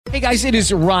Hey guys, it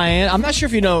is Ryan. I'm not sure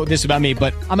if you know this about me,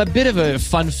 but I'm a bit of a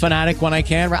fun fanatic when I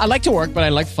can. I like to work, but I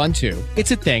like fun too.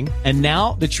 It's a thing. And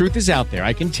now the truth is out there.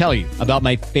 I can tell you about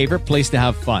my favorite place to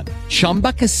have fun.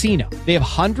 Chumba Casino. They have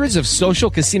hundreds of social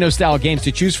casino style games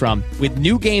to choose from with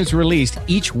new games released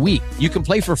each week. You can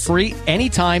play for free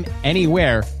anytime,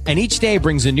 anywhere. And each day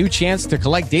brings a new chance to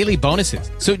collect daily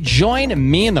bonuses. So join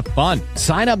me in the fun.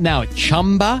 Sign up now at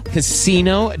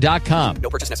ChumbaCasino.com. No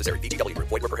purchase necessary. VGW.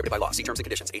 Void where prohibited by law. See terms and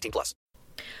conditions. 18 plus.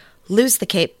 Lose the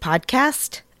Cape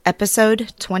Podcast,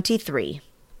 Episode 23.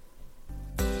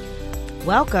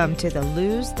 Welcome to the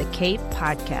Lose the Cape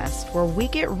Podcast, where we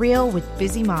get real with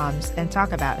busy moms and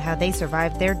talk about how they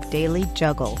survive their daily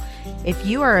juggle. If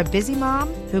you are a busy mom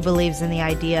who believes in the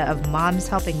idea of moms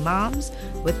helping moms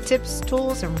with tips,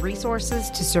 tools, and resources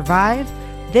to survive,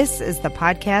 this is the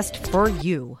podcast for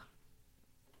you.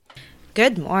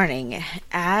 Good morning.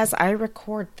 As I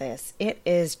record this, it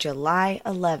is July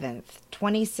 11th,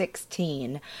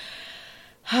 2016.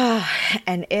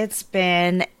 And it's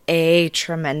been a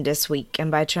tremendous week.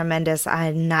 And by tremendous,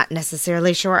 I'm not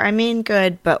necessarily sure I mean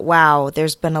good, but wow,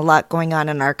 there's been a lot going on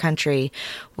in our country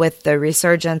with the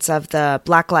resurgence of the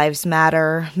Black Lives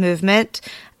Matter movement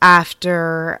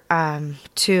after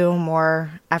 2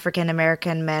 more African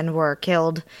American men were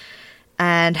killed.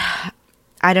 And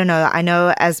I don't know. I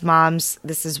know as moms,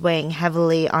 this is weighing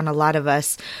heavily on a lot of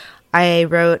us. I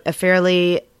wrote a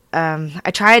fairly,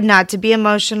 I tried not to be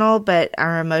emotional, but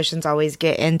our emotions always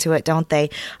get into it, don't they?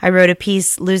 I wrote a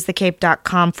piece,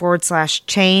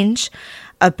 losethecape.com/change,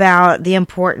 about the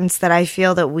importance that I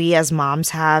feel that we as moms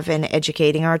have in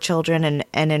educating our children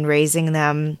and in raising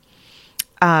them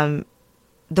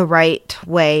the right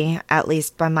way, at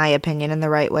least by my opinion, in the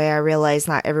right way. I realize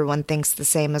not everyone thinks the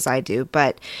same as I do,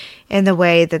 but in the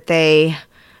way that they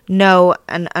know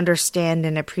and understand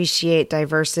and appreciate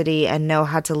diversity and know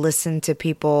how to listen to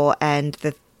people and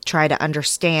try to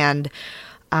understand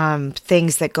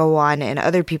things that go on in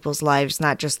other people's lives,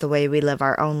 not just the way we live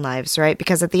our own lives, right?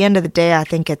 Because at the end of the day, I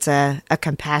think it's a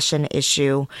compassion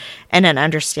issue and an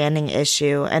understanding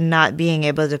issue, and not being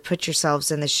able to put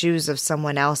yourselves in the shoes of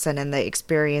someone else and in the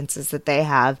experiences that they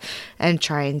have and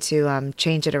trying to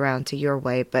change it around to your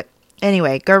way. But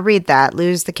anyway, go read that,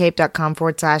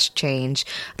 losethecape.com/change.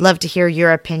 I'd love to hear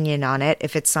your opinion on it.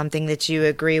 If it's something that you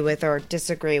agree with or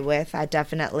disagree with, I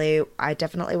definitely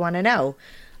want to know.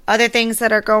 Other things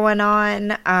that are going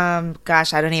on,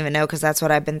 gosh, I don't even know, because that's what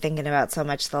I've been thinking about so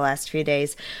much the last few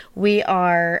days. We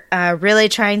are really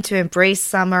trying to embrace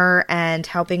summer and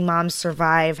helping moms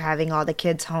survive having all the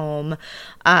kids home.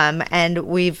 And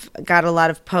we've got a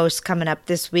lot of posts coming up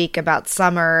this week about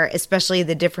summer, especially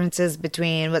the differences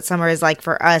between what summer is like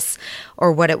for us,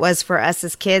 or what it was for us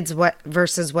as kids,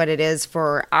 versus what it is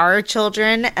for our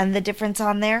children, and the difference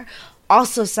on there.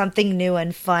 Also, something new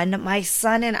and fun. My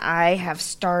son and I have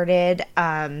started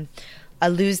a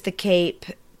Lose the Cape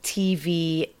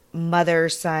TV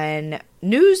mother-son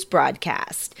news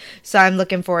broadcast. So I'm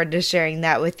looking forward to sharing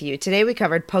that with you. Today we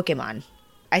covered Pokemon.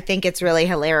 I think it's really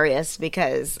hilarious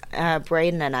because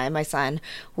Braden and I, my son,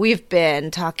 we've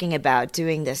been talking about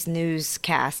doing this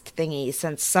newscast thingy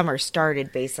since summer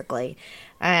started, basically.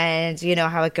 And you know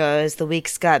how it goes. The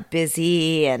weeks got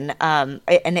busy, and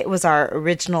it was our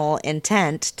original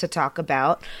intent to talk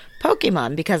about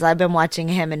Pokemon, because I've been watching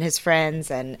him and his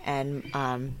friends and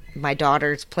my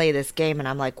daughters play this game, and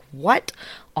I'm like, what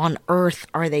on earth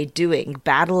are they doing?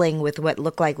 Battling with what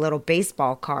look like little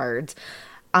baseball cards.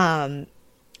 And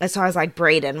so I was like,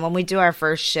 Braden, when we do our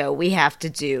first show, we have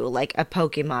to do like a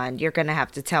Pokemon. You're going to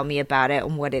have to tell me about it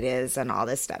and what it is and all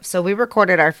this stuff. So we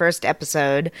recorded our first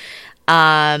episode,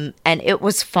 and it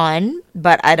was fun,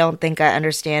 but I don't think I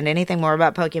understand anything more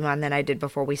about Pokemon than I did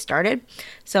before we started.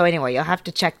 So anyway, you'll have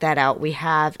to check that out. We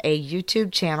have a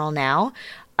YouTube channel now,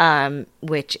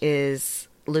 which is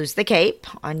Lose the Cape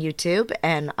on YouTube,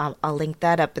 and I'll link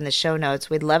that up in the show notes.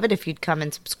 We'd love it if you'd come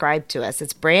and subscribe to us.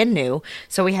 It's brand new,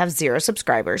 so we have 0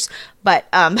 subscribers, but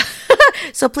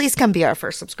so please come be our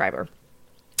first subscriber.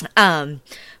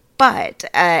 But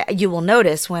you will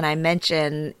notice when I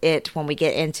mention it, when we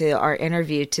get into our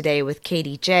interview today with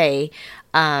Katie J,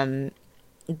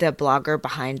 the blogger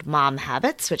behind Mom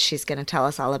Habits, which she's going to tell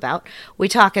us all about. We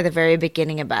talk at the very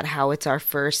beginning about how it's our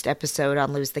first episode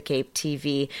on Lose the Cape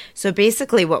TV. So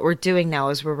basically what we're doing now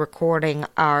is we're recording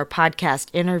our podcast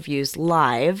interviews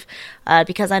live,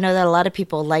 because I know that a lot of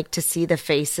people like to see the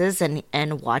faces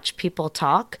and watch people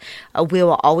talk. We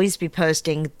will always be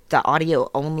posting the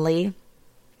audio only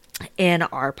in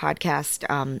our podcast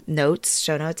notes,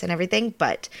 show notes and everything,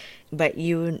 but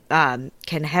you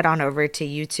can head on over to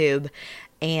YouTube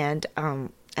and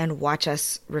and watch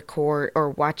us record or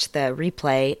watch the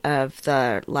replay of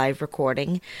the live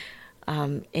recording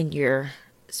in your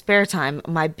spare time.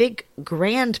 My big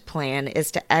grand plan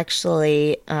is to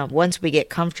actually, once we get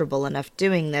comfortable enough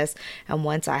doing this, and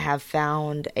once I have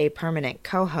found a permanent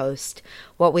co-host,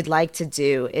 what we'd like to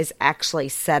do is actually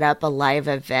set up a live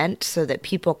event so that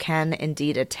people can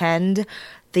indeed attend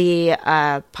the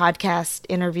podcast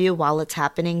interview while it's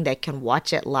happening. They can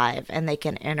watch it live and they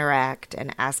can interact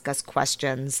and ask us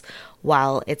questions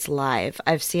while it's live.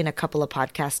 I've seen a couple of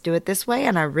podcasts do it this way,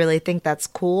 and I really think that's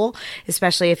cool,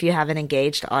 especially if you have an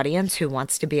engaged audience who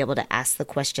wants to be able to ask the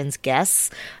questions guests.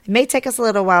 It may take us a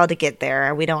little while to get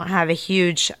there. We don't have a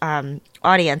huge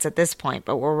audience at this point,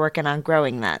 but we're working on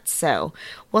growing that. So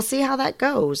we'll see how that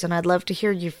goes, and I'd love to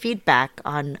hear your feedback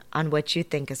on what you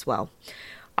think as well.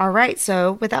 All right,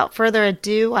 so without further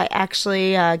ado, I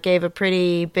actually gave a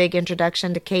pretty big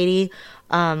introduction to Katie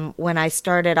when I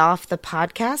started off the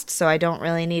podcast, so I don't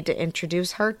really need to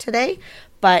introduce her today.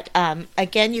 But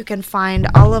again, you can find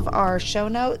all of our show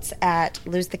notes at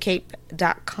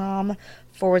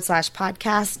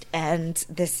losethecape.com/podcast, and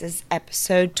this is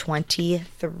episode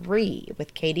 23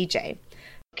 with Katie J.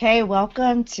 Okay,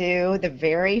 welcome to the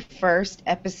very first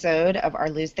episode of our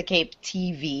Lose the Cape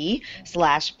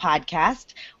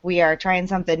TV/podcast. We are trying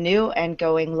something new and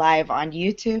going live on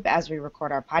YouTube as we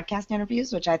record our podcast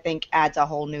interviews, which I think adds a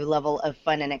whole new level of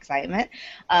fun and excitement.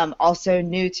 Also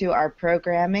new to our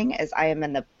programming, as I am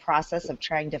in the process of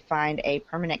trying to find a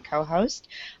permanent co-host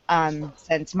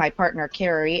since my partner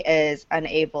Carrie is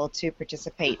unable to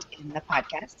participate in the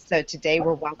podcast. So today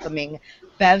we're welcoming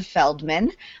Bev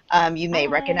Feldman. You may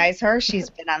recognize her. She's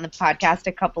been on the podcast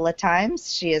a couple of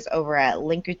times. She is over at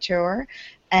Linkature,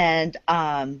 and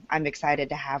I'm excited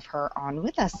to have her on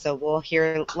with us. So we'll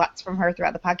hear lots from her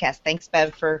throughout the podcast. Thanks,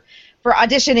 Bev, for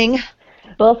auditioning.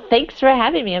 Well, thanks for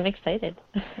having me. I'm excited.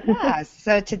 Yeah,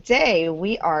 so today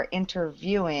we are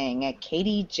interviewing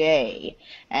Katie J.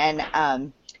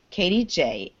 And Katie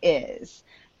J is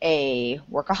a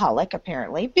workaholic,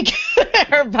 apparently, because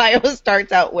her bio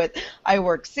starts out with, I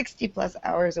work 60-plus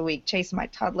hours a week, chase my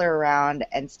toddler around,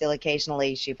 and still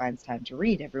occasionally she finds time to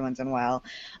read every once in a while,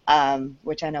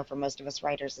 which I know for most of us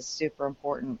writers is super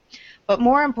important. But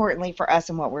more importantly for us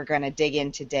and what we're going to dig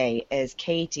in today is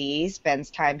Katie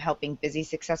spends time helping busy,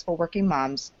 successful working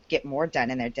moms get more done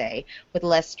in their day with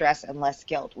less stress and less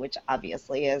guilt, which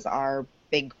obviously is our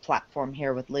big platform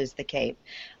here with Lose the Cape.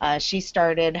 She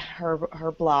started her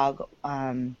blog,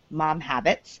 Mom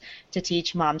Habits, to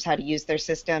teach moms how to use their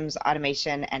systems,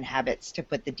 automation, and habits to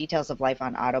put the details of life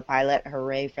on autopilot.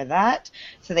 Hooray for that.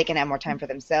 So they can have more time for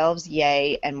themselves,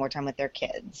 yay, and more time with their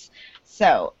kids.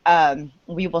 So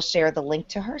we will share the link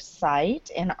to her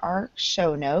site in our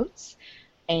show notes.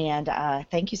 And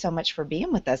thank you so much for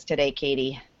being with us today,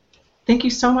 Katie. Thank you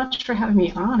so much for having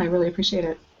me on. I really appreciate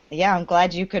it. Yeah, I'm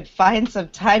glad you could find some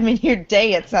time in your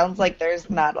day. It sounds like there's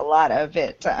not a lot of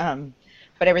it,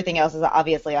 but everything else is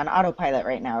obviously on autopilot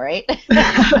right now, right?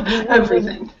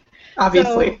 Everything,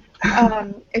 obviously.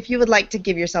 So, if you would like to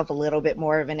give yourself a little bit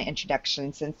more of an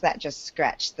introduction, since that just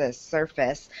scratched the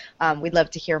surface, we'd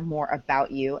love to hear more about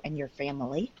you and your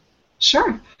family.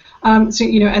 Sure. So,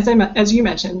 as you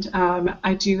mentioned,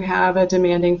 I do have a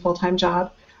demanding full-time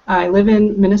job. I live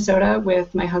in Minnesota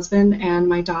with my husband and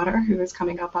my daughter, who is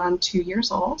coming up on 2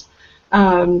 years old.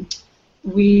 I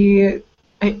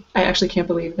actually can't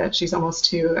believe that she's almost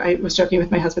 2. I was joking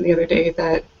with my husband the other day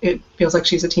that it feels like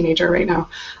she's a teenager right now.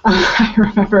 I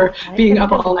remember being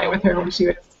up all night with her when she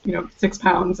was, 6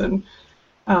 pounds. And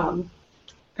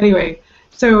anyway,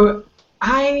 so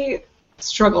I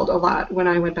struggled a lot when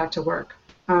I went back to work.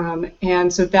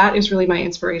 And so that is really my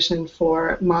inspiration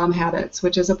for Mom Habits,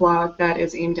 which is a blog that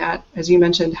is aimed at, as you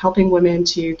mentioned, helping women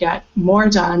to get more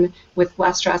done with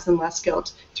less stress and less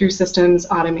guilt through systems,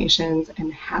 automations,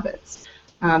 and habits.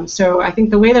 So I think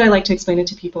the way that I like to explain it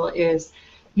to people is,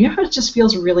 how it just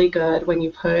feels really good when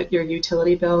you put your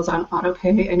utility bills on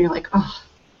autopay and you're like, oh,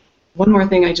 one more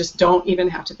thing I just don't even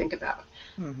have to think about.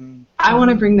 Mm-hmm. I want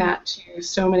to bring that to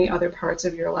so many other parts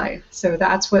of your life. So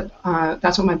that's what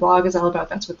my blog is all about.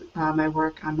 That's what my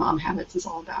work on Mom Habits is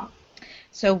all about.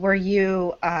 So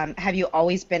have you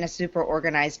always been a super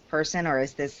organized person, or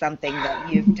is this something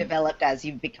that you've developed as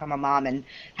you've become a mom and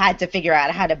had to figure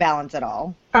out how to balance it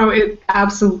all? Oh, it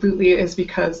absolutely is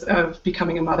because of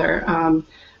becoming a mother.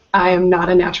 I am not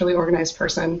a naturally organized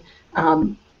person.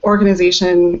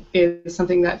 Organization is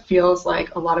something that feels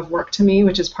like a lot of work to me,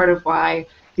 which is part of why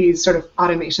these sort of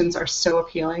automations are so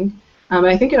appealing. And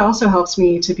I think it also helps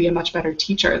me to be a much better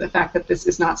teacher. The fact that this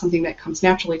is not something that comes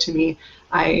naturally to me,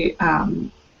 I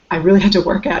really had to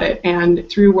work at it. And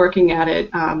through working at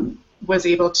it, was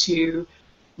able to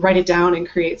write it down and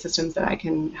create systems that I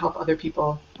can help other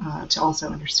people to also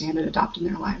understand and adopt in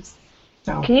their lives.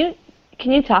 So Can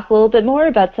you talk a little bit more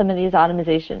about some of these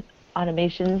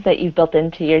automations that you've built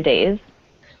into your days?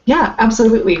 yeah,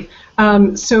 absolutely.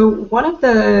 So one of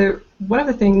the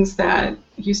things that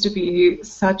used to be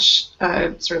such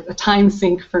a sort of a time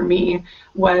sink for me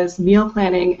was meal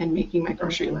planning and making my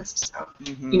grocery list. So,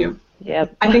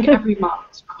 Yep. I think every mom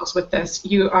struggles with this.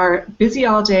 You are busy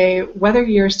all day, whether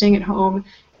you're staying at home,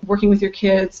 working with your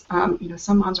kids.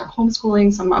 Some moms are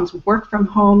homeschooling, some moms work from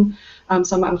home,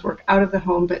 some moms work out of the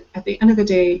home. But at the end of the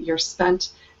day, you're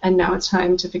spent, and now it's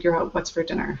time to figure out what's for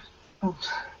dinner. Oh.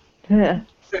 Yeah.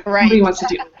 Right. Nobody wants to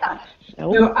do that.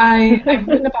 Nope. So I've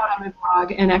written about it on my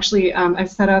blog, and actually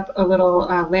I've set up a little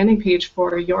landing page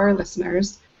for your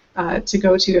listeners to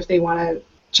go to if they want to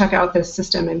check out this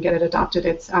system and get it adopted.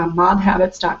 It's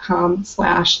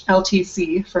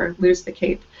mobhabits.com/LTC for Lose the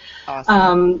Cape.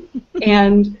 Awesome.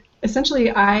 And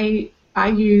essentially I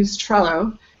use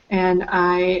Trello, and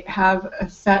I have a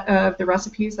set of the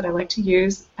recipes that I like to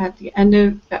use. At the end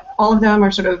of all of them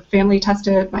are sort of family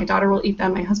tested. My daughter will eat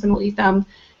them, my husband will eat them,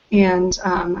 and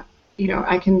I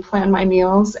can plan my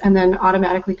meals and then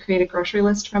automatically create a grocery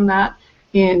list from that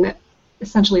in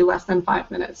essentially less than 5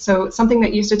 minutes. So something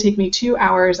that used to take me 2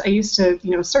 hours, I used to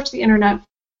search the internet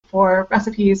for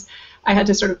recipes. They had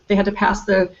to pass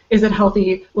the, is it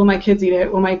healthy? Will my kids eat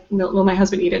it? Will my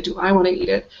husband eat it? Do I want to eat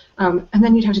it? And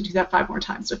then you'd have to do that 5 more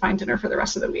times to find dinner for the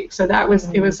rest of the week. So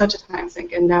it was such a time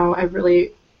sink. And now I've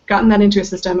really gotten that into a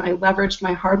system. I leveraged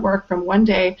my hard work from one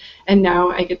day, and now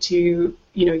I get to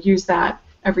use that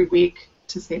every week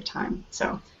to save time.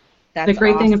 So That's the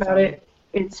great thing awesome. about it,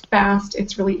 it's fast,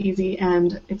 it's really easy,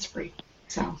 and it's free.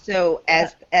 So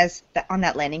on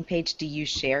that landing page, do you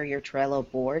share your Trello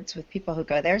boards with people who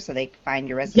go there so they find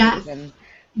your recipes? Yes.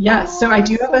 Yes. So I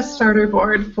do have a starter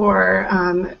board for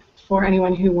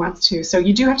anyone who wants to. So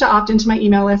you do have to opt into my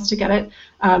email list to get it.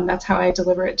 That's how I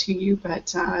deliver it to you.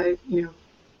 But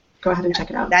go ahead and check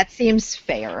it out. That seems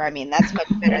fair. I mean, that's much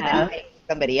better than paying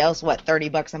somebody else,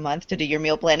 $30 a month to do your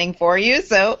meal planning for you.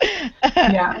 So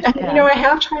yeah. And, I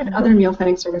have tried other meal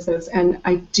planning services, and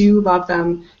I do love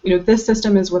them. This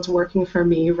system is what's working for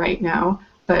me right now.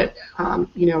 But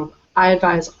I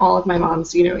advise all of my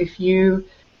moms. If you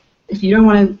don't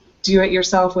want to do it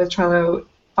yourself with Trello,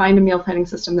 find a meal planning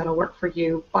system that'll work for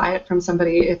you. Buy it from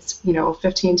somebody. It's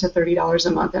 $15 to $30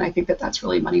 a month, and I think that's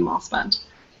really money well spent.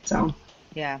 So.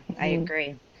 Yeah, I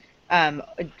agree.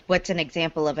 What's an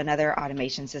example of another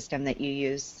automation system that you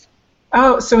use?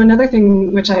 Oh, so another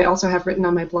thing which I also have written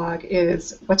on my blog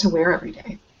is what to wear every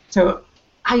day. So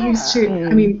I used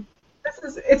to,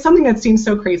 it's something that seems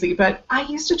so crazy, but I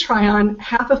used to try on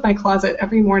half of my closet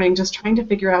every morning just trying to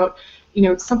figure out,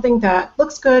 something that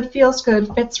looks good, feels good,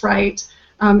 fits right.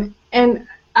 And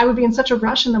I would be in such a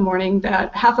rush in the morning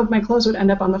that half of my clothes would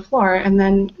end up on the floor, and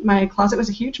then my closet was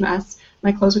a huge mess.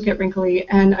 My clothes would get wrinkly,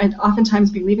 and I'd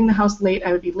oftentimes be leaving the house late.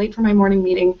 I would be late for my morning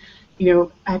meeting.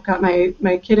 I've got my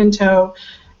kid in tow,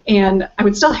 and I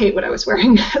would still hate what I was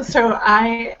wearing. So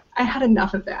I had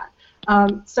enough of that.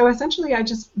 So essentially, I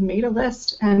just made a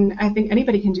list, and I think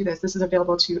anybody can do this. This is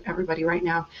available to everybody right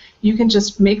now. You can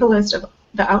just make a list of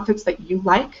the outfits that you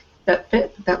like, that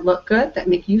fit, that look good, that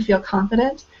make you feel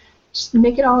confident. Just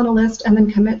make it all in a list and then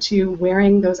commit to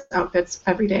wearing those outfits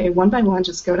every day, one by one.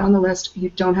 Just go down the list. You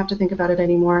don't have to think about it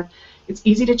anymore. It's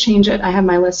easy to change it. I have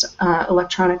my list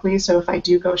electronically, so if I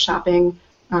do go shopping,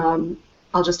 I'll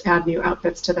just add new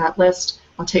outfits to that list.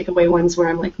 I'll take away ones where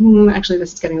I'm like, actually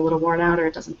this is getting a little worn out or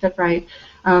it doesn't fit right.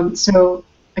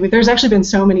 There's actually been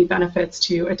so many benefits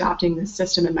to adopting this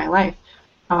system in my life.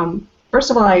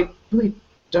 First of all, I really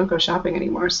don't go shopping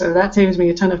anymore, so that saves me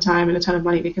a ton of time and a ton of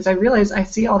money because I realize I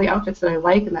see all the outfits that I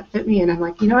like and that fit me, and I'm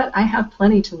like, you know what, I have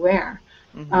plenty to wear.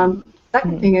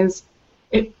 Second thing is,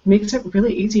 it makes it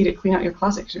really easy to clean out your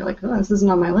closet because you're like, oh, this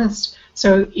isn't on my list.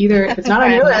 So either if it's not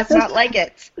on your list, that's not like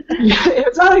it. if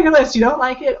it's not on your list, you don't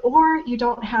like it, or you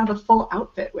don't have a full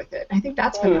outfit with it. I think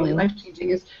that's been really life-changing.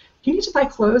 Is you need to buy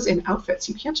clothes in outfits.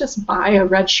 You can't just buy a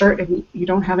red shirt and you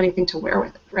don't have anything to wear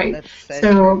with it, right? That's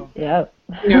so true.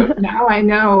 Now I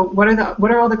know what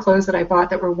are all the clothes that I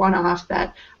bought that were one-off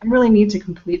that I really need to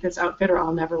complete this outfit, or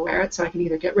I'll never wear it. So I can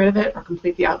either get rid of it or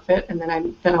complete the outfit, and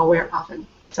then I'll wear it often.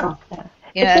 So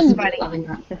that's funny. loving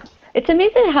that. It's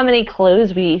amazing how many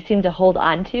clothes we seem to hold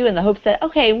on to in the hopes that,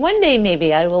 okay, one day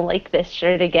maybe I will like this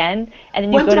shirt again, and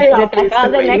then you go to put it back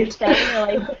on the next day,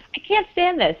 and you're like, I can't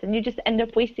stand this, and you just end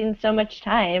up wasting so much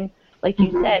time, like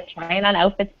you said, trying on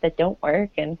outfits that don't work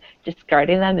and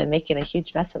discarding them and making a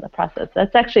huge mess in the process.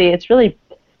 It's really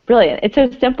brilliant. It's so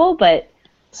simple, but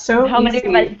So how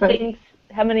easy,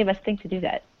 how many of us think to do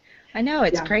that? I know,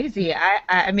 it's crazy.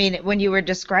 I mean, when you were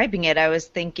describing it, I was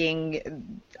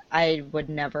thinking I would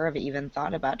never have even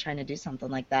thought about trying to do something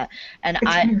like that. And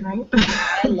I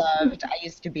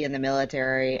used to be in the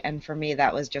military, and for me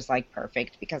that was just like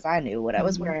perfect because I knew what I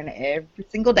was wearing every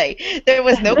single day. There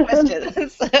was no question.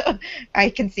 So I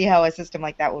can see how a system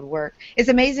like that would work. It's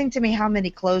amazing to me how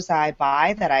many clothes I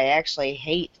buy that I actually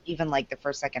hate, even like the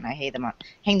first second I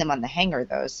hang them on the hanger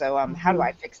though. So how do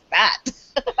I fix that?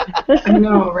 I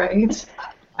know, right?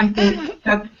 I think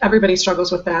that everybody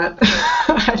struggles with that.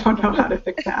 I don't know how to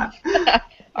fix that.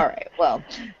 All right, well,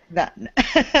 then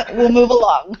we'll move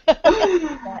along.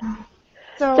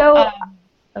 Go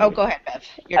ahead, Bev.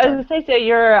 I was going to say, so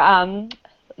you're,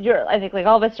 I think like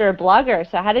all of us are a blogger,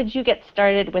 so how did you get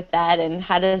started with that, and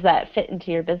how does that fit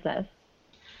into your business?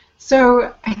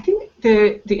 So I think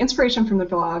the inspiration from the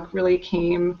blog really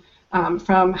came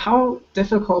from how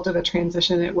difficult of a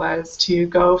transition it was to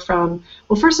go from,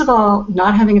 well, first of all,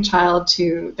 not having a child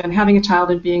to then having a child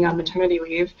and being on maternity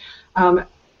leave.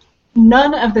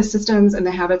 None of the systems and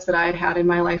the habits that I had had in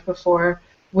my life before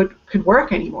could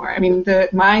work anymore. I mean,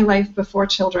 my life before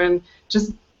children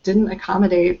just didn't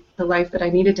accommodate the life that I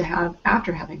needed to have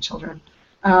after having children.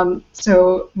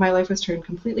 So my life was turned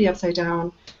completely upside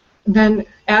down. Then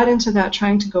add into that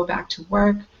trying to go back to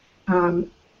work.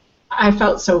 I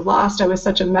felt so lost. I was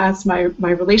such a mess. My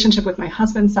relationship with my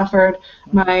husband suffered.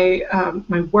 My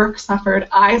work suffered.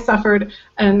 I suffered,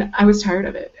 and I was tired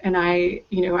of it. And I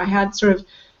had sort of,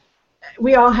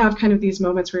 we all have kind of these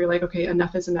moments where you're like, okay,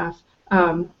 enough is enough.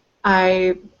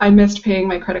 I missed paying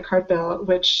my credit card bill,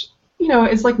 which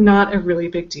is like not a really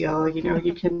big deal. You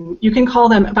can call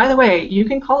them. By the way, you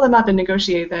can call them up and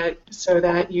negotiate that so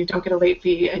that you don't get a late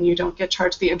fee and you don't get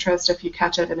charged the interest if you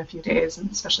catch it in a few days,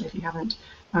 and especially if you haven't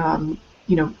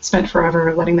spent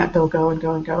forever letting that bill go and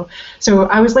go and go. So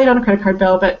I was late on a credit card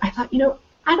bill, but I thought,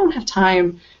 I don't have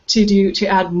time to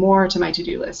add more to my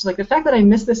to-do list. Like the fact that I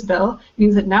missed this bill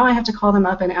means that now I have to call them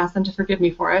up and ask them to forgive me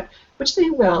for it, which they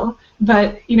will.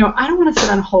 But I don't want to sit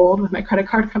on hold with my credit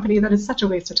card company. That is such a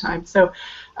waste of time. So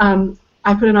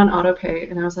I put it on auto pay,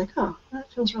 and I was like, oh, that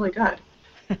feels really good.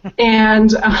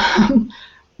 And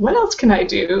what else can I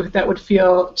do that would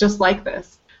feel just like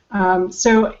this?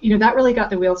 So that really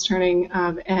got the wheels turning,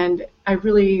 and I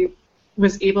really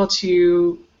was able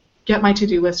to get my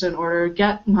to-do list in order,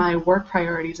 get my work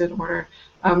priorities in order.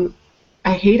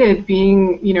 I hated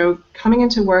being, coming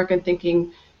into work and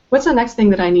thinking, what's the next thing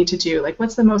that I need to do? Like,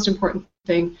 what's the most important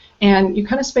thing? And you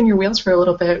kind of spin your wheels for a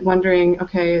little bit, wondering,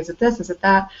 okay, is it this? Is it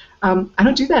that? I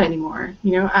don't do that anymore.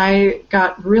 I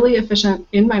got really efficient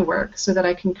in my work so that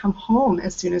I can come home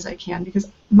as soon as I can, because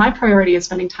my priority is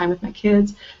spending time with my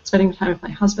kids, spending time with my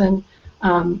husband.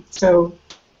 So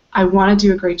I want to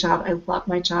do a great job. I love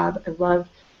my job. I love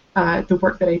the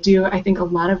work that I do. I think a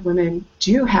lot of women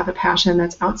do have a passion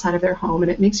that's outside of their home,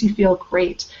 and it makes you feel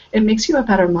great. It makes you a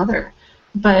better mother.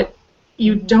 But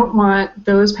you don't want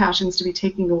those passions to be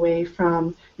taking away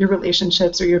from your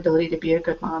relationships or your ability to be a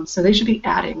good mom. So they should be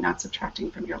adding, not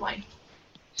subtracting from your life.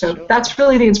 So that's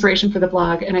really the inspiration for the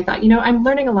blog. And I thought, I'm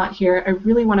learning a lot here. I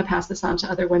really want to pass this on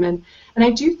to other women. And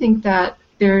I do think that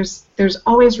there's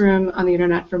always room on the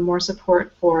internet for more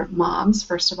support for moms,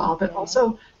 first of all, but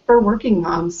also for working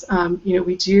moms.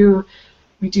 We do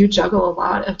juggle a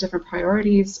lot of different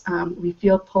priorities. We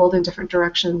feel pulled in different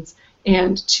directions.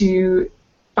 And to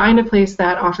find a place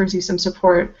that offers you some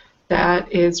support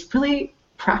that is really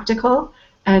practical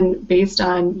and based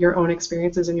on your own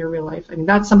experiences in your real life. I mean,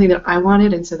 that's something that I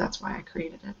wanted, and so that's why I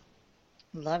created it.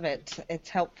 Love it. It's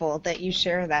helpful that you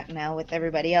share that now with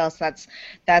everybody else.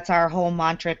 That's our whole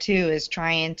mantra too, is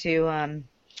trying to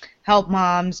help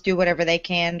moms do whatever they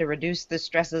can to reduce the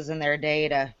stresses in their day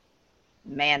to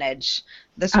manage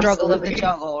the struggle of the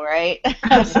jungle, right?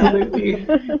 Absolutely.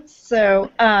 So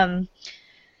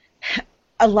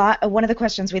one of the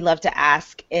questions we love to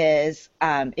ask is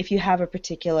if you have a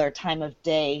particular time of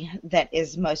day that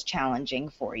is most challenging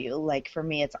for you. Like for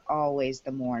me, it's always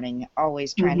the morning,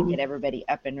 always trying to get everybody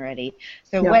up and ready.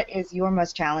 So what is your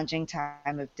most challenging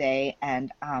time of day,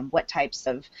 and what types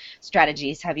of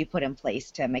strategies have you put in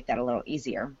place to make that a little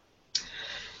easier?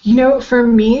 For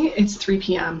me, it's 3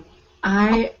 p.m.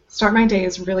 I start my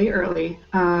days really early.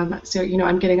 So,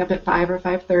 I'm getting up at 5 or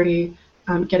 5:30.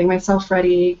 Getting myself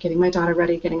ready, getting my daughter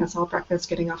ready, getting us all breakfast,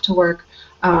 getting off to work.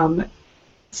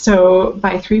 So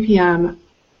by 3 p.m.,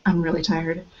 I'm really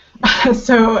tired.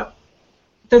 So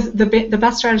the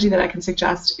best strategy that I can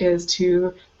suggest is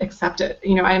to accept it.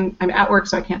 I'm at work,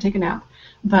 so I can't take a nap.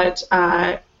 But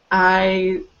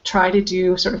I try to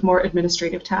do sort of more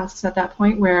administrative tasks at that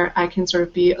point where I can sort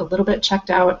of be a little bit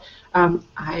checked out.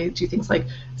 I do things like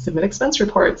submit expense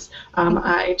reports.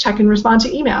 I check and respond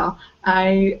to email.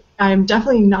 I'm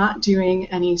definitely not doing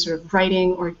any sort of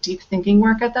writing or deep thinking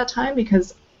work at that time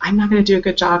because I'm not going to do a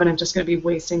good job and I'm just going to be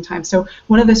wasting time. So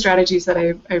one of the strategies that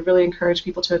I really encourage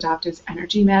people to adopt is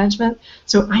energy management.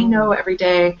 So I know every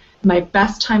day my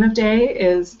best time of day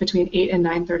is between 8 and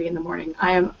 9:30 in the morning.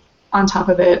 I am on top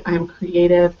of it. I am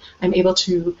creative. I'm able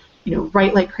to,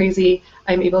 write like crazy.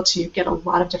 I'm able to get a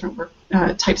lot of different work,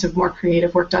 types of more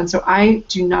creative work done. So I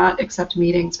do not accept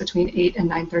meetings between 8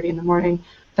 and 9:30 in the morning.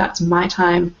 That's my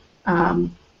time.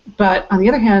 But on the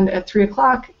other hand, at 3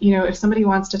 o'clock, if somebody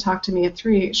wants to talk to me at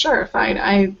 3, sure, fine.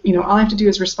 All I have to do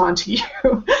is respond to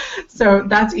you. So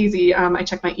that's easy. I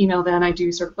check my email then. I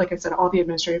do sort of, like I said, all the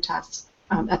administrative tasks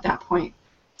at that point.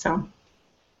 So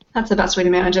that's the best way to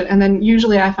manage it. And then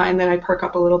usually I find that I perk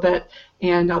up a little bit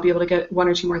and I'll be able to get 1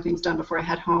 or 2 more things done before I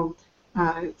head home.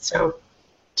 So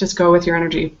just go with your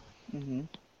energy. Mm-hmm.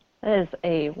 That is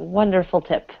a wonderful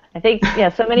tip. I think,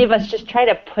 so many of us just try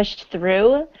to push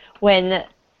through when,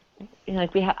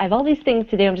 I have all these things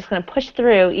to do, I'm just going to push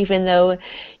through, even though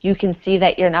you can see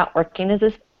that you're not working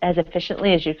as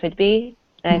efficiently as you could be.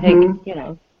 And I think,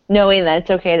 knowing that it's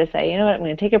okay to say, I'm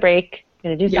going to take a break, I'm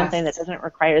going to do something that doesn't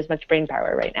require as much brain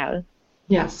power right now.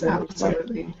 Yes,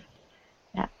 absolutely.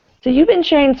 Yeah. So you've been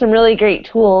sharing some really great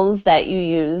tools that you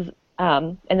use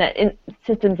and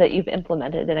systems that you've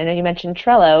implemented. And I know you mentioned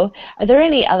Trello. Are there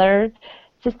any other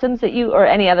systems or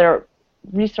any other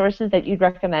resources that you'd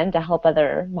recommend to help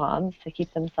other moms to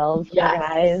keep themselves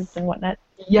organized and whatnot?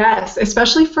 Yes,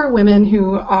 especially for women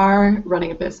who are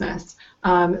running a business.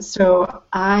 So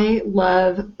I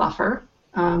love Buffer.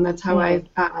 That's how I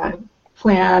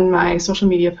plan my social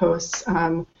media posts.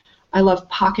 I love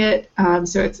Pocket.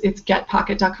 So it's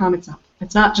getpocket.com.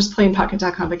 It's not just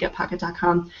plainpocket.com, but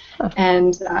getpocket.com.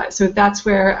 And so that's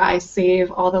where I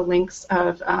save all the links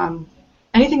of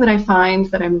anything that I find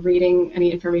that I'm reading,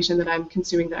 any information that I'm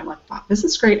consuming that I'm like, wow, this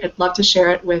is great. I'd love to share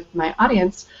it with my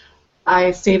audience.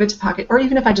 I save it to Pocket, or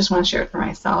even if I just want to share it for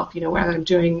myself, whether I'm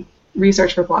doing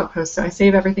research for blog posts. So I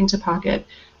save everything to Pocket.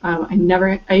 I don't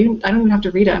even have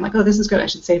to read it. I'm like, oh, this is good. I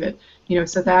should save it.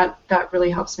 So that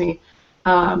really helps me.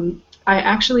 I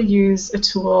actually use a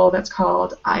tool that's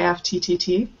called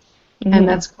IFTTT, and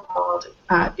that's called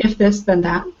If This Then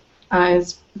That.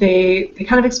 They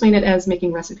kind of explain it as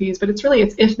making recipes, but it's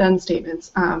if-then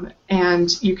statements,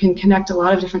 and you can connect a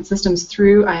lot of different systems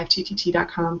through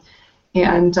IFTTT.com.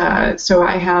 And so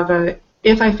I have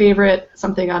if I favorite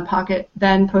something on Pocket,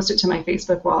 then post it to my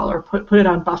Facebook wall or put it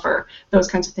on Buffer, those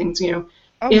kinds of things,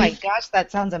 Oh my gosh, that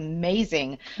sounds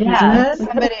amazing. Yeah.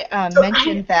 Somebody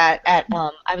mentioned that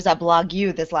I was at Blog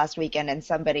U this last weekend, and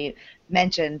somebody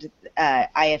mentioned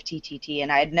IFTTT,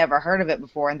 and I had never heard of it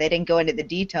before, and they didn't go into the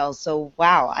details. So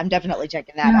wow, I'm definitely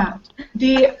checking that out.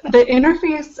 The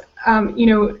interface,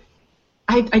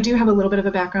 I do have a little bit of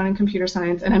a background in computer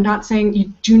science, and I'm not saying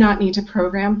you do not need to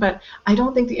program, but I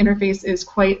don't think the interface is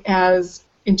quite as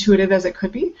intuitive as it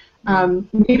could be.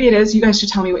 Maybe it is. You guys should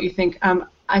tell me what you think.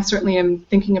 I certainly am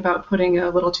thinking about putting a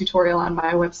little tutorial on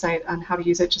my website on how to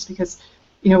use it, just because,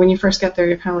 when you first get there,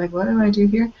 you're kind of like, what do I do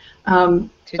here?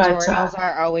 Tutorials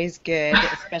are always good,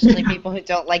 especially people who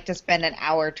don't like to spend an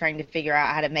hour trying to figure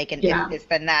out how to make an if this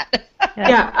then that.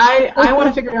 Yeah, I want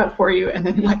to figure it out for you and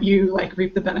then let you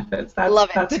reap the benefits. Love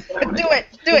it. That's what I want to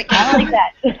do it. I like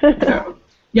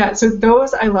that. So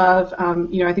those I love.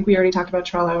 I think we already talked about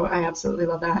Trello. I absolutely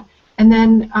love that. And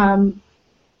then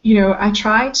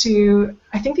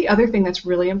I think the other thing that's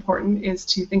really important is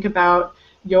to think about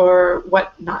your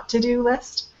what not to do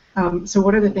list. So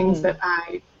what are the things that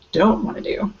I don't want to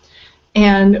do?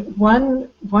 And one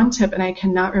tip, and I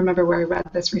cannot remember where I read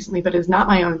this recently, but it's not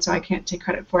my own, so I can't take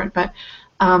credit for it, but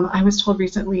I was told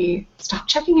recently, stop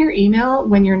checking your email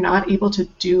when you're not able to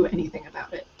do anything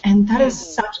about it. And that is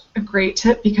such a great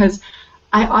tip, because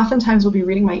I oftentimes will be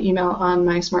reading my email on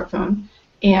my smartphone,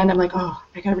 and I'm like, oh,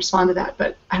 I got to respond to that,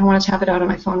 but I don't want to tap it out on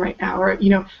my phone right now. Or,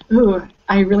 ooh,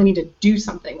 I really need to do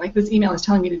something. Like, this email is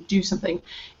telling me to do something.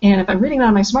 And if I'm reading it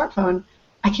on my smartphone,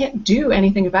 I can't do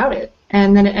anything about it.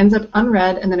 And then it ends up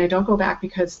unread, and then I don't go back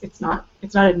because it's not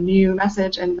a new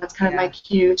message, and that's kind of my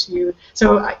cue to.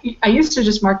 So I used to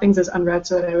just mark things as unread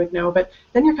so that I would know, but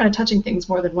then you're kind of touching things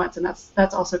more than once, and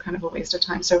that's also kind of a waste of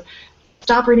time. So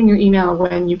stop reading your email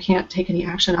when you can't take any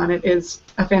action on it is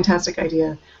a fantastic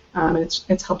idea. And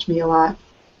it's helped me a lot.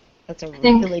 That's a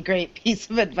really great piece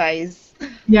of advice.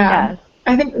 Yeah.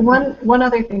 I think one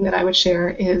other thing that I would share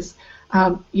is,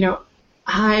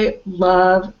 I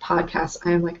love podcasts.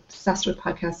 I am like obsessed with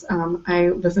podcasts. I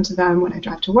listen to them when I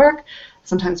drive to work,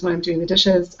 sometimes when I'm doing the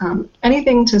dishes,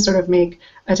 anything to sort of make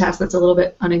a task that's a little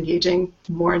bit unengaging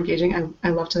more engaging. I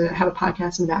love to have a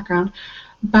podcast in the background.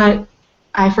 But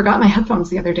I forgot my headphones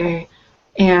the other day,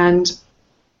 and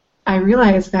I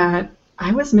realized that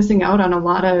I was missing out on a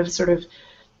lot of sort of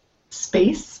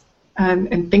space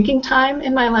and thinking time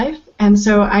in my life. And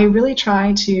so I really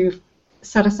try to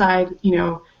set aside,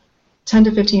 10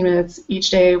 to 15 minutes each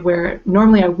day where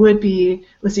normally I would be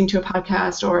listening to a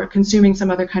podcast or consuming some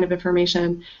other kind of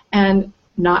information and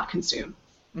not consume.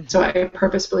 Mm-hmm. So I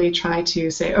purposefully try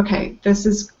to say, okay,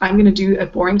 I'm going to do a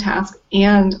boring task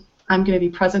and I'm going to be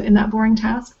present in that boring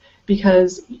task,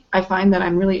 because I find that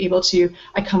I'm really able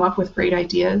I come up with great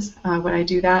ideas when I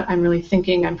do that. I'm really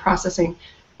thinking, I'm processing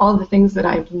all of the things that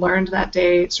I've learned that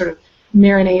day, sort of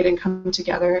marinate and come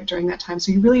together during that time.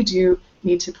 So you really do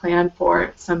need to plan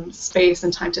for some space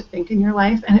and time to think in your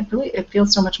life, and it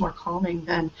feels so much more calming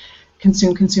than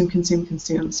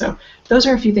consume. So those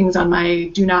are a few things on my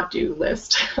do not do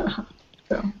list.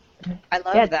 So I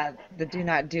love that, the do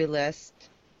not do list.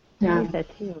 Yeah. I like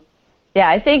that too. Yeah,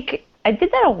 I think I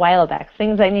did that a while back,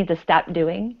 things I need to stop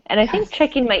doing. And I think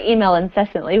checking my email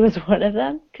incessantly was one of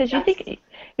them. Because you think,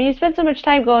 you spend so much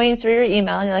time going through your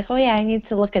email, and you're like, oh yeah, I need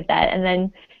to look at that. And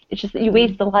then it's just, you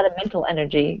waste a lot of mental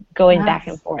energy going back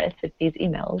and forth with these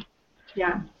emails.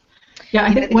 Yeah. Yeah,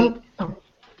 I think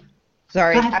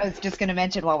Sorry, I was just going to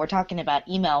mention, while we're talking about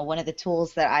email, one of the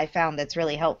tools that I found that's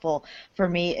really helpful for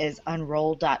me is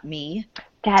Unroll.me.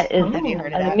 That is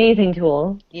an amazing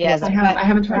tool. Yes, I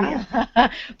haven't tried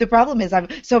it. The problem is,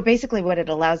 so basically what it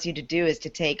allows you to do is to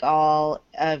take all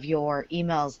of your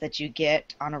emails that you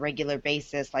get on a regular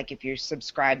basis, like if you're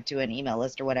subscribed to an email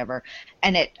list or whatever,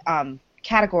 and it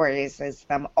categorizes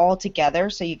them all together,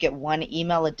 so you get one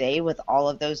email a day with all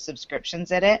of those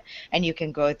subscriptions in it, and you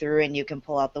can go through and you can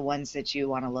pull out the ones that you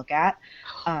want to look at.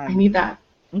 I need that.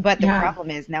 But the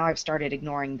problem is, now I've started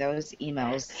ignoring those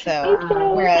emails. So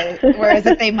whereas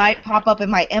if they might pop up in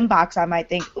my inbox, I might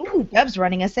think, ooh, Deb's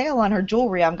running a sale on her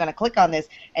jewelry. I'm going to click on this.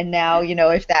 And now,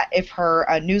 if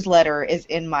her newsletter is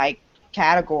in my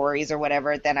categories or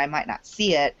whatever, then I might not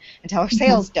see it until her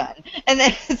sale's done. And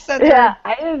then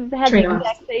I have had the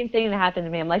exact same thing that happened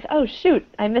to me. I'm like, oh shoot,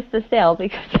 I missed the sale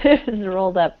because it was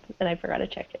rolled up and I forgot to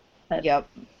check it. But, yep.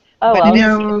 Oh but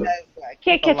well.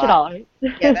 Can't catch it all, right?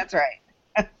 Yeah, that's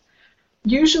right.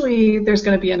 Usually there's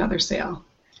going to be another sale.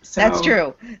 So that's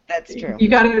true. That's true. You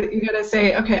gotta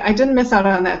say, okay, I didn't miss out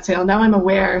on that sale. Now I'm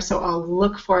aware, so I'll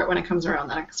look for it when it comes around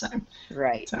the next time.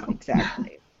 Right. So.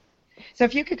 Exactly. So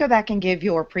if you could go back and give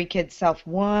your pre-kid self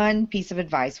one piece of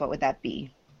advice, what would that be?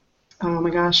 Oh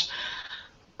my gosh.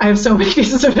 I have so many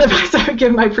pieces of advice I would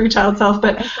give my pre-child self,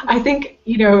 but I think,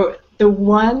 the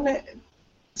one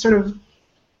sort of,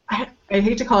 I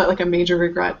hate to call it like a major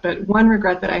regret, but one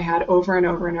regret that I had over and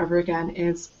over and over again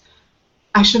is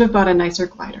I should have bought a nicer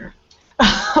glider.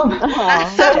 Those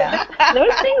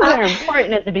things are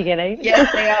important at the beginning.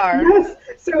 Yes, they are. Yes.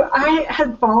 So I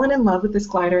had fallen in love with this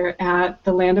glider at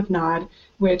the Land of Nod,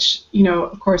 which,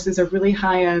 of course, is a really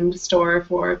high-end store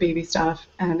for baby stuff,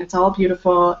 and it's all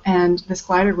beautiful, and this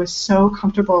glider was so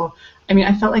comfortable. I mean,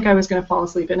 I felt like I was going to fall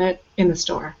asleep in it in the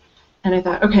store. And I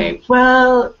thought, okay,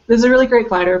 well, this is a really great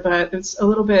glider, but it's a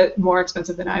little bit more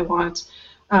expensive than I want.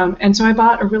 And so I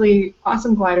bought a really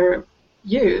awesome glider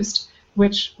used,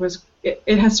 which was,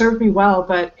 it has served me well,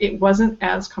 but it wasn't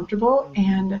as comfortable.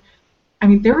 And I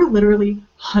mean, there were literally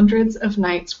hundreds of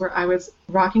nights where I was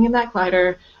rocking in that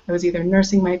glider. I was either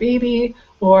nursing my baby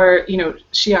or,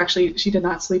 she did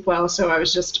not sleep well, so I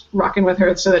was just rocking with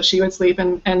her so that she would sleep,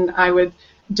 and I would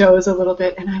doze a little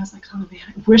bit, and I was like, oh man,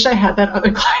 I wish I had that other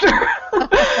glider.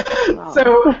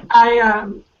 So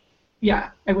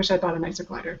I wish I bought a nicer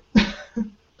glider.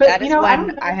 But that is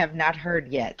one I have not heard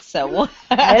yet, so we'll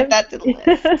add that to the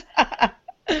list.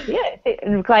 Yeah,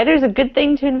 and glider is a good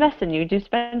thing to invest in. You do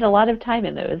spend a lot of time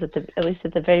in those, at least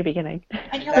at the very beginning.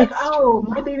 And you're like, oh,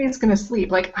 my baby's gonna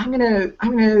sleep. Like I'm gonna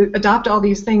adopt all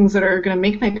these things that are gonna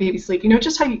make my baby sleep.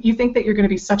 Just how you think that you're gonna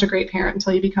be such a great parent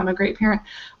until you become a great parent.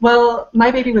 Well,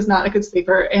 my baby was not a good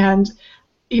sleeper, and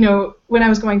when I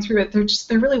was going through it,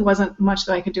 there really wasn't much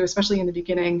that I could do, especially in the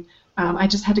beginning. I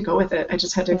just had to go with it. I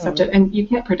just had to accept it, and you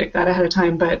can't predict that ahead of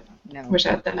time. But I wish I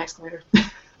had that nice glider.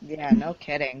 Yeah, no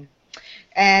kidding.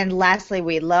 And lastly,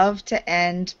 we love to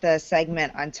end the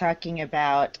segment on talking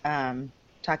about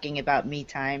me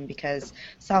time, because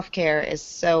self-care is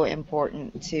so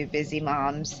important to busy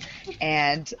moms.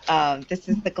 And this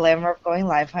is the glamour of going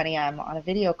live, honey. I'm on a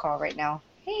video call right now.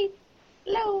 Hey,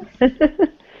 hello.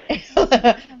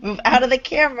 Move out of the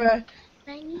camera.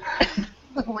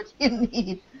 What do you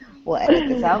need? We'll edit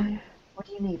this out. What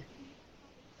do you need?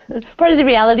 Part of the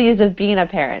realities of being a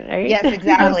parent, right? Yes,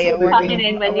 exactly. A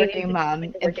Popping working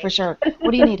mom. For sure.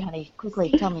 What do you need, honey?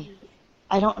 Quickly, tell me.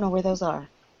 I don't know where those are.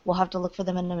 We'll have to look for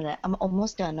them in a minute. I'm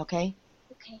almost done, okay?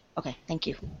 Okay, thank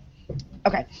you.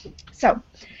 Okay, so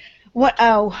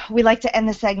we like to end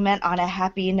the segment on a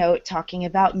happy note talking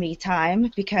about me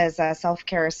time because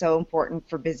self-care is so important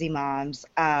for busy moms.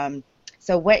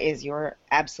 So what is your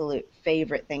absolute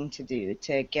favorite thing to do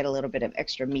to get a little bit of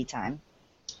extra me time?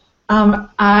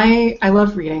 I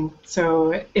love reading.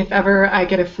 So if ever I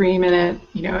get a free minute,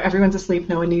 everyone's asleep,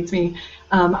 no one needs me,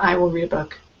 I will read a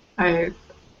book.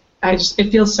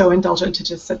 It feels so indulgent to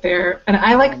just sit there, and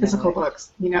I like physical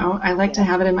books. I like to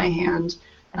have it in my hand.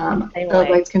 The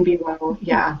lights can be low.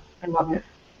 Yeah, I love it.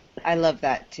 I love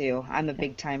that too. I'm a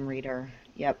big time reader.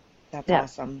 Yep, that's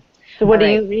awesome. So what are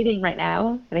you reading right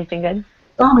now? Anything good?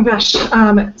 Oh my gosh.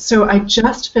 So I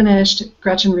just finished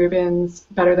Gretchen Rubin's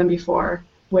Better Than Before,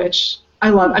 which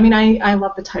I love. I mean, I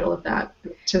love the title of that.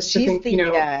 Just to think,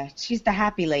 she's the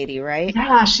happy lady, right?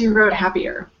 Yeah, she wrote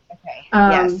Happier. Okay.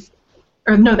 Yes.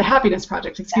 Or no, The Happiness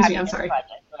Project. Excuse me, I'm sorry.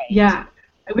 Project, right. Yeah,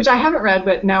 which I haven't read,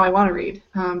 but now I want to read.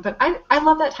 But I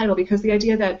love that title because the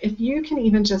idea that if you can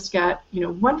even just get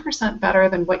 1% better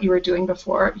than what you were doing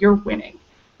before, you're winning,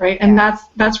 right? And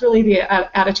that's really the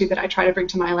attitude that I try to bring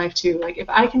to my life too. Like if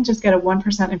I can just get a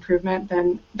 1% improvement,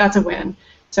 then that's a win.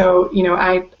 So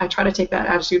I try to take that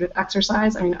attitude with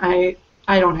exercise. I mean I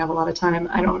don't have a lot of time.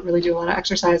 I don't really do a lot of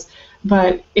exercise,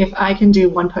 but if I can do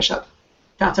one push-up,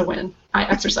 that's a win. I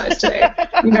exercise today.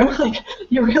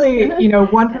 You're really,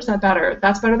 1% better.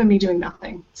 That's better than me doing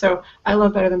nothing. So I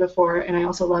love Better Than Before, and I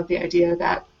also love the idea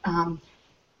that,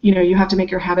 you have to make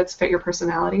your habits fit your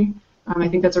personality. I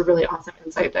think that's a really awesome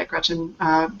insight that Gretchen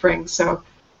brings. So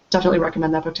definitely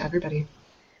recommend that book to everybody.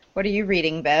 What are you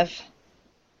reading, Bev?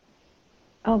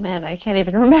 Oh man, I can't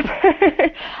even remember.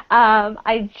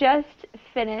 I just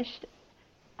finished,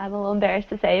 I'm a little embarrassed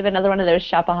to say, but another one of those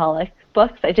shopaholic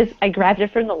books. I grabbed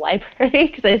it from the library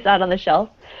because I saw it on the shelf.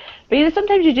 But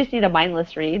sometimes you just need a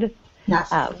mindless read. Yes.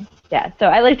 So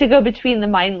I like to go between the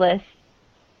mindless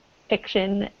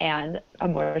fiction and a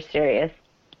more serious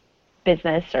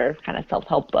business or kind of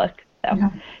self-help book. So. Yeah.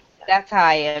 That's how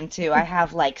I am too. I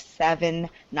have like 7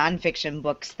 nonfiction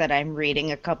books that I'm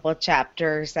reading a couple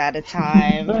chapters at a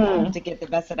time to get the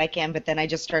best that I can. But then I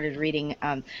just started reading.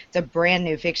 It's a brand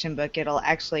new fiction book. It'll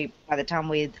actually, by the time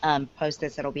we post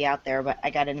this, it'll be out there. But I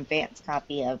got an advanced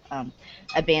copy of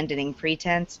Abandoning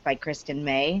Pretense by Kristen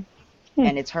May,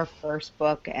 and it's her first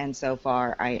book. And so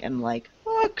far, I am like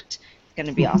hooked. It's going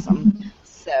to be awesome.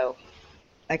 So.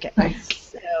 Okay. Nice.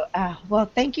 So, well,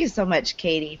 thank you so much,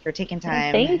 Katie, for taking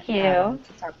time to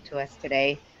talk to us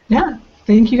today. Yeah.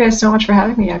 Thank you guys so much for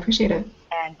having me. I appreciate it.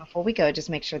 And before we go, just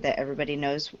make sure that everybody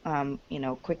knows,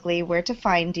 quickly where to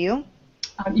find you.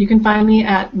 You can find me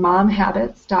at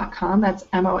momhabits.com. That's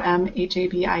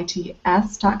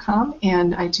momhabits.com.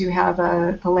 And I do have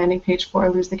a landing page for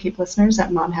Lose the Cape listeners at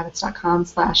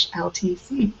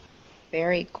momhabits.com/LTC.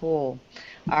 Very cool.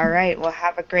 All right. Well,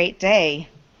 have a great day.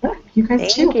 You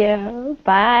guys too. Thank you.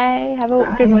 Bye. Have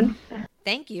a good one.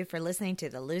 Thank you for listening to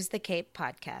the Lose the Cape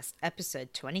podcast,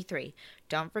 episode 23.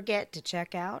 Don't forget to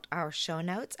check out our show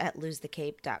notes at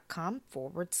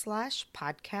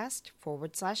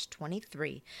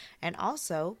losethecape.com/podcast/23. And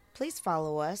also, please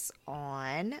follow us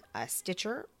on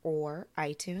Stitcher or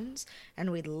iTunes.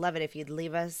 And we'd love it if you'd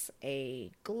leave us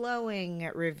a glowing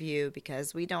review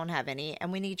because we don't have any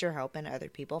and we need your help and other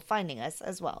people finding us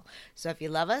as well. So if you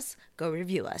love us, go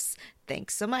review us.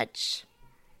 Thanks so much.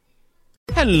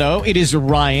 Hello, it is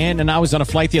Ryan, and I was on a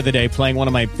flight the other day playing one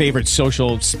of my favorite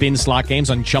social spin slot games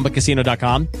on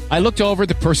ChumbaCasino.com. I looked over at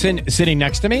the person sitting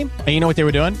next to me, and you know what they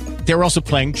were doing? They were also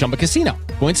playing Chumba Casino.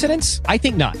 Coincidence? I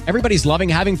think not. Everybody's loving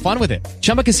having fun with it.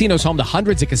 Chumba Casino is home to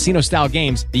hundreds of casino-style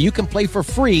games that you can play for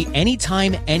free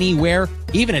anytime, anywhere,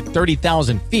 even at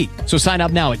 30,000 feet. So sign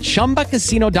up now at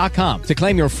ChumbaCasino.com to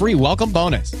claim your free welcome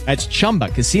bonus. That's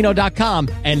ChumbaCasino.com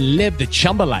and live the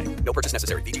Chumba life. No purchase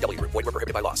necessary. VGW. Void where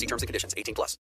prohibited by law. See terms and conditions. 18+.